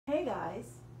Hey guys,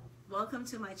 welcome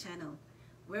to my channel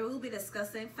where we'll be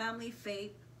discussing family,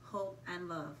 faith, hope, and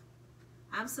love.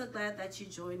 I'm so glad that you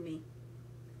joined me.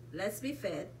 Let's be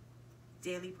fed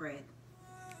daily bread.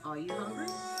 Are you hungry?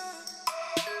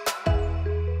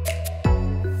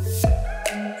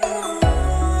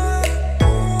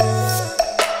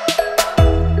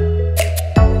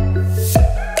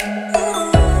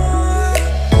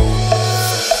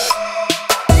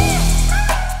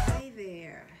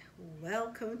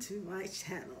 Welcome to my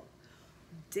channel.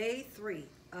 Day 3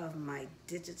 of my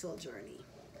digital journey.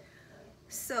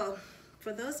 So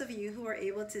for those of you who are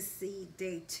able to see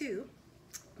day 2,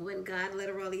 when God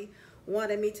literally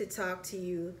wanted me to talk to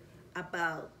you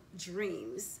about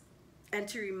dreams and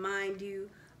to remind you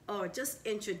or just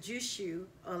introduce you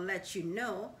or let you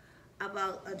know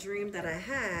about a dream that I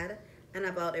had and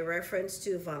about a reference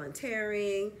to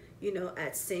volunteering,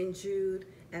 at St. Jude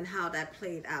and how that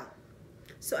played out.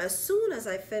 So as soon as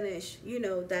I finished,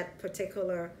 that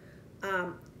particular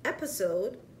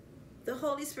episode, the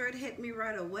Holy Spirit hit me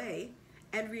right away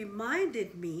and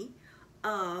reminded me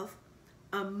of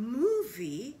a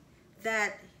movie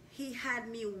that he had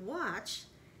me watch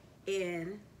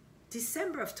in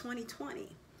December of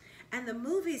 2020. And the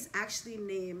movie is actually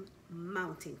named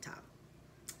Mountaintop.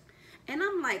 And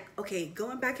I'm like, okay,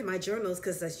 going back in my journals,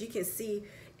 because as you can see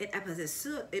in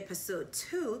episode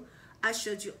 2, I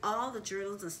showed you all the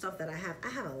journals and stuff that I have. I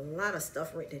have a lot of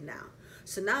stuff written down.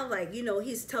 So now,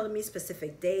 he's telling me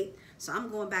specific date. So I'm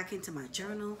going back into my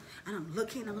journal and I'm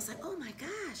looking. I was like, oh my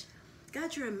gosh,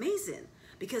 God, you're amazing.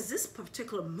 Because this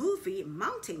particular movie,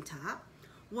 Mountaintop,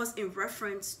 was in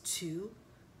reference to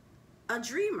a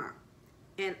dreamer.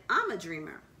 And I'm a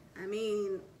dreamer. I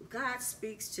mean, God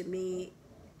speaks to me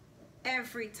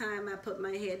every time I put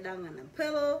my head down on a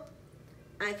pillow.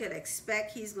 I could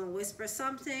expect he's going to whisper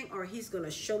something or he's going to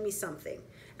show me something.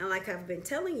 And like I've been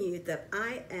telling you that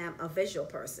I am a visual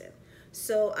person.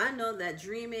 So I know that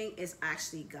dreaming is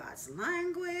actually God's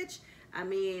language. I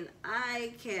mean,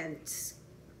 my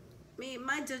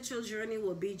digital journey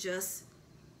will be just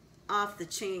off the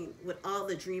chain with all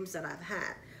the dreams that I've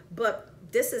had. But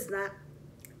this is not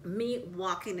me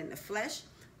walking in the flesh.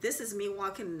 This is me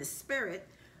walking in the spirit,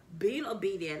 being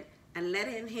obedient and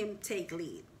letting him take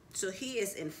lead. So he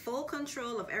is in full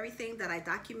control of everything that I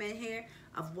document here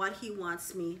of what he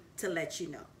wants me to let you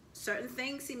know. Certain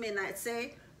things he may not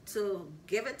say to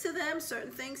give it to them.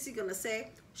 Certain things he's going to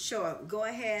say, sure, go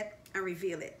ahead and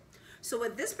reveal it. So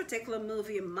with this particular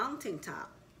movie,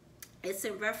 Mountaintop, it's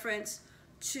in reference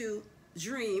to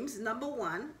dreams. Number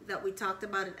 1, that we talked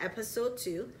about in episode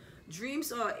 2.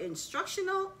 Dreams are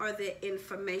instructional or they're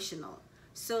informational.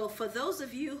 So for those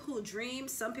of you who dream,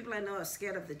 some people I know are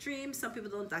scared of the dreams. Some people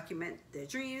don't document their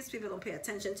dreams. People don't pay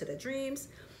attention to their dreams.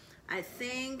 I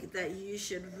think that you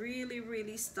should really,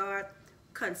 really start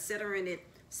considering it,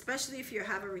 especially if you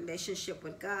have a relationship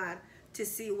with God, to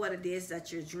see what it is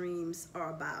that your dreams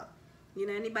are about.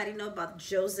 Anybody know about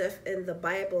Joseph in the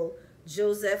Bible?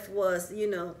 Joseph was,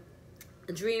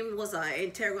 a dream was an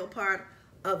integral part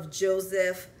of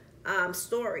Joseph's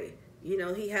story.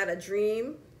 He had a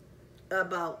dream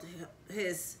about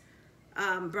his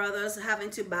brothers having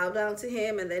to bow down to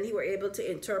him, and then he were able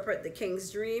to interpret the king's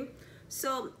dream.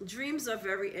 So dreams are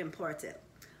very important.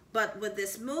 But with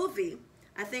this movie,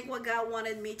 I think what God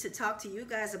wanted me to talk to you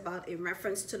guys about in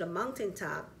reference to the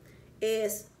mountaintop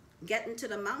is getting to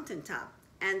the mountaintop.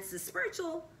 And the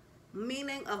spiritual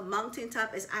meaning of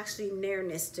mountaintop is actually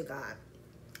nearness to God.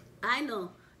 I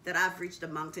know that I've reached the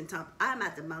mountaintop. I'm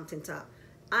at the mountaintop.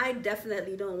 I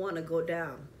definitely don't want to go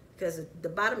down, because the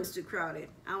bottom is too crowded.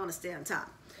 I want to stay on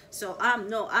top. So I'm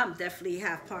definitely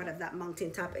have part of that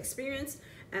mountaintop experience,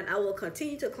 and I will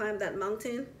continue to climb that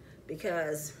mountain,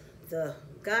 because the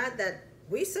God that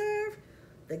we serve,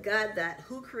 the God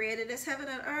who created this heaven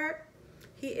and earth,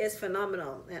 he is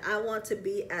phenomenal, and I want to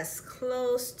be as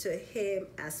close to him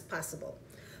as possible.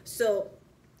 So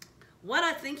what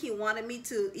I think he wanted me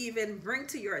to even bring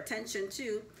to your attention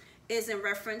too is in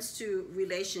reference to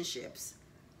relationships.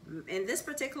 In this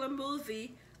particular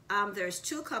movie, there's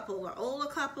 2 couples, an older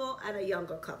couple and a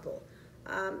younger couple.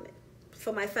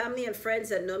 For my family and friends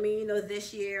that know me,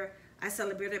 this year I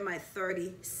celebrated my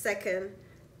 32nd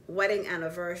wedding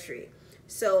anniversary.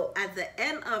 So at the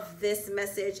end of this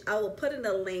message, I will put in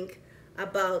a link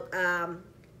about a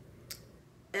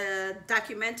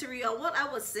documentary, or what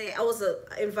I would say. I was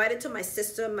invited to my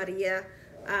sister Maria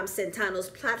Centano's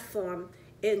platform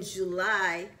in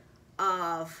July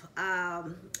of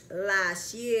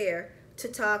last year to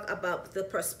talk about the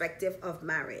perspective of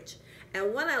marriage.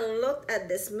 And when I looked at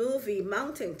this movie,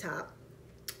 Mountaintop,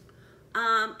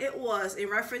 it was in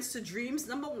reference to dreams,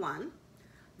 number 1.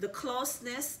 the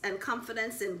closeness and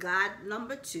confidence in God,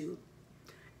 number two,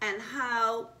 and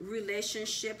how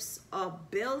relationships are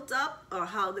built up or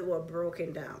how they were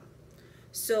broken down.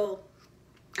 So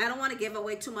I don't want to give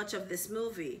away too much of this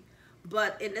movie,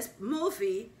 but in this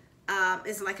movie,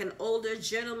 it's like an older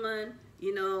gentleman,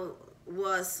 you know, he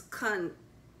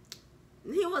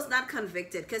was not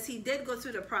convicted because he did go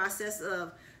through the process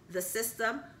of the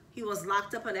system. He was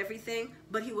locked up and everything,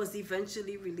 but he was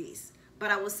eventually released.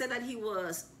 But I would say that he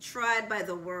was tried by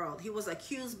the world. He was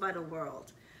accused by the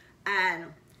world. And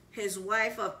his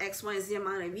wife of X, Y, and Z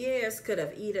amount of years could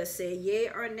have either say yay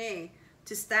or nay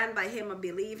to stand by him or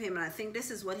believe him. And I think this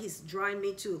is what he's drawing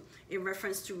me to in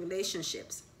reference to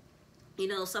relationships. You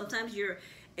know, sometimes you're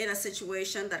in a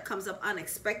situation that comes up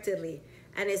unexpectedly,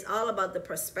 and it's all about the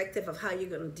perspective of how you're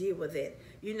going to deal with it.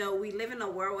 You know, we live in a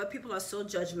world where people are so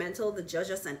judgmental, they judge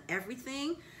us and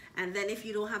everything. And then if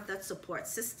you don't have that support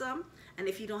system, and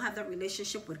if you don't have that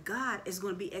relationship with God, it's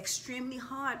going to be extremely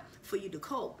hard for you to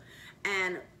cope.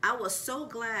 And I was so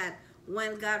glad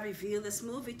when God revealed this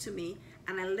movie to me,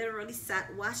 and I literally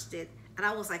watched it, and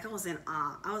I was in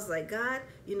awe. I was like, God,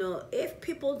 you know, if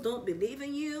people don't believe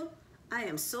in you, I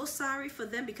am so sorry for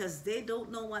them because they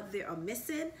don't know what they are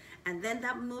missing. And then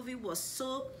that movie was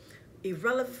so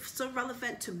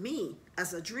relevant to me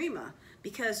as a dreamer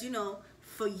because, you know,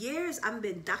 for years I've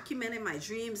been documenting my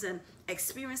dreams and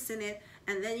experiencing it.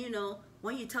 And then, you know,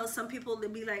 when you tell some people, they'll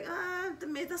be like,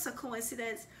 that's a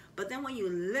coincidence. But then when you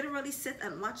literally sit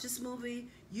and watch this movie,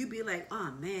 you be like,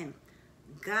 oh man,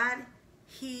 God,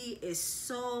 he is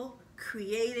so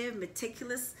creative,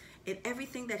 meticulous in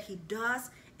everything that he does.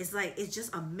 It's like, it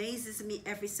just amazes me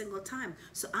every single time.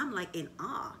 So I'm like in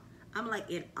awe. I'm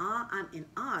in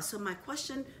awe. So my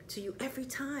question to you every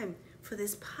time for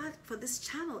this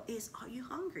channel is, are you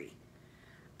hungry?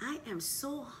 I am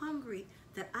so hungry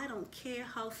that I don't care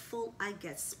how full I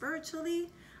get spiritually.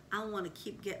 I want to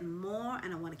keep getting more,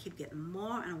 and I want to keep getting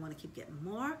more, and I want to keep getting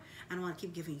more, and I want to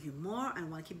keep giving you more, and I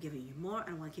want to keep giving you more,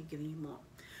 and I want to keep giving you more.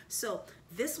 So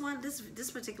this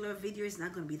particular video is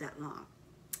not going to be that long.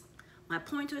 My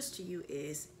pointers to you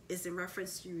is in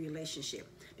reference to your relationship,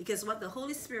 because what the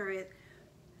Holy Spirit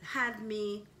had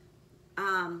me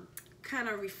kind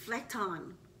of reflect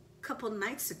on a couple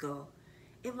nights ago,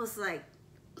 it was like,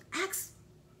 ask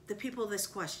the people this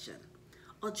question,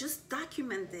 or just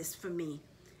document this for me,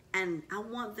 and I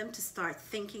want them to start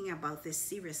thinking about this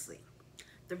seriously.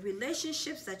 The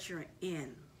relationships that you're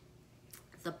in,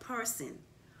 the person,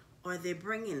 are they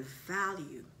bringing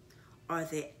value? Are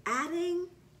they adding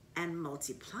and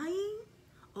multiplying,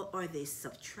 or are they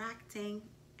subtracting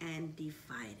and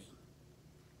dividing?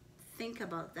 Think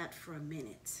about that for a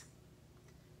minute.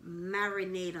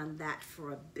 Marinate on that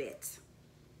for a bit.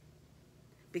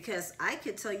 Because I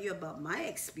could tell you about my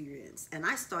experience, and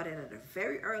I started at a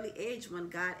very early age when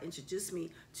God introduced me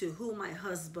to who my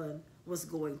husband was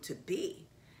going to be.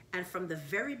 And from the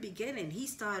very beginning, he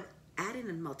started adding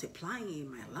and multiplying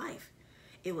in my life.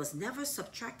 It was never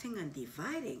subtracting and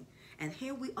dividing. And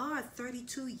here we are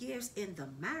 32 years in the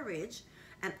marriage,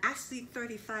 and actually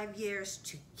 35 years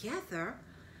together.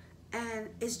 And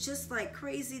it's just like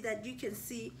crazy that you can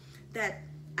see that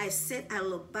I sit, I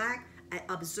look back, I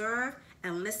observe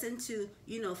and listen to,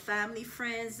 you know, family,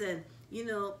 friends, and, you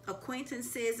know,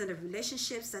 acquaintances and the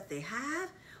relationships that they have.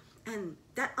 And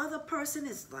that other person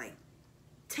is like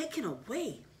taken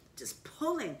away, just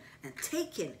pulling and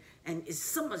taking, and it's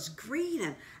so much greed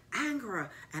and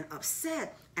anger and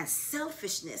upset and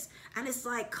selfishness. And it's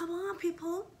like, come on,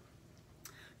 people,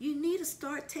 you need to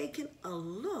start taking a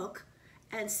look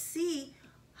and see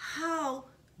how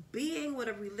being with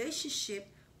a relationship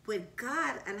with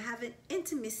God and having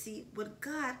intimacy with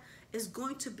God is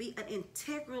going to be an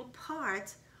integral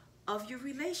part of your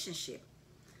relationship.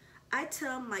 I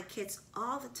tell my kids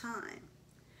all the time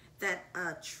that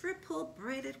a triple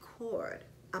braided cord,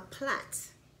 a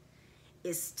plait,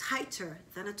 is tighter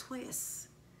than a twist.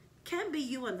 Can't be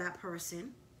you and that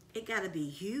person. It got to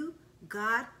be you,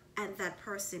 God, and that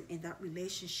person in that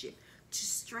relationship to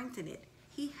strengthen it.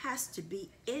 He has to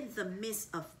be in the midst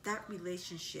of that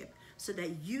relationship so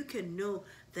that you can know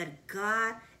that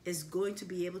God is going to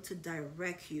be able to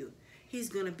direct you. He's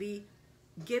going to be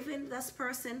giving this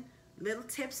person little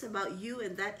tips about you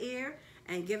in that area,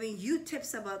 and giving you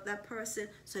tips about that person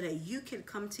so that you can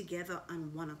come together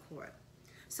on one accord.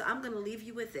 So I'm going to leave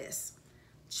you with this.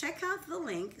 Check out the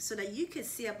link so that you can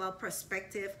see about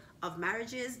perspective of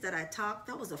marriages that I talked.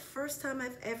 That was the first time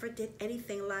I've ever did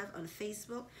anything live on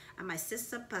Facebook. And my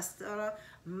sister, Pastora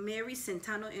Mary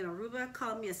Centano in Aruba,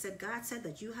 called me and said, God said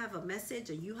that you have a message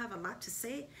and you have a lot to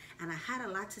say. And I had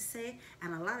a lot to say.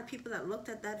 And a lot of people that looked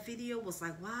at that video was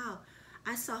like, wow,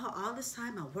 I saw her all this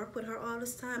time. I work with her all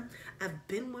this time. I've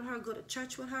been with her, go to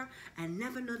church with her, and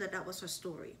never know that that was her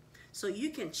story. So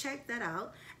you can check that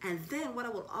out. And then what I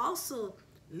will also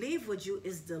leave with you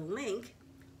is the link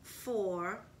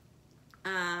for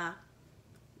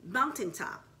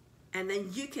Mountaintop. And then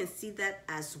you can see that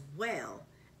as well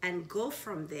and go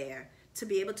from there to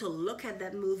be able to look at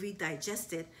that movie,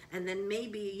 digest it, and then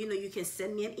maybe, you know, you can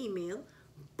send me an email,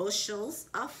 bushels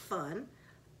of fun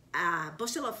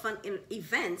in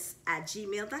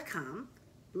events@gmail.com.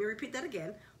 Let me repeat that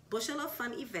again,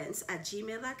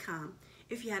 busheloffun@gmail.com,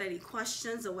 if you had any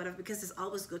questions or whatever, because it's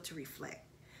always good to reflect.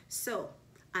 So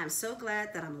I'm so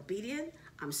glad that I'm obedient.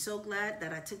 I'm so glad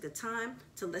that I took the time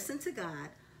to listen to God.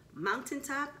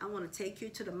 Mountaintop, I want to take you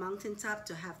to the mountaintop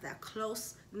to have that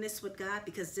closeness with God,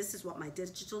 because this is what my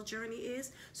digital journey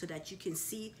is, so that you can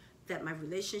see that my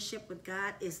relationship with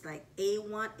God is like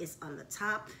A1, is on the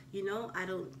top. You know, I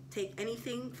don't take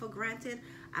anything for granted.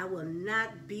 I will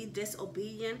not be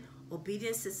disobedient.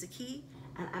 Obedience is the key.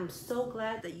 And I'm so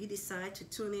glad that you decide to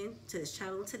tune in to this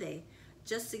channel today,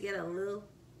 just to get a little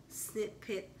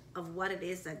snippet of what it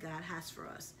is that God has for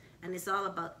us. And it's all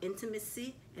about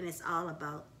intimacy, and it's all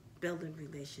about building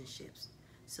relationships.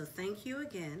 So thank you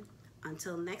again.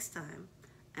 Until next time,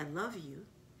 I love you,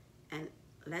 and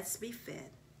let's be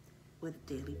fed with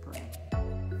daily bread.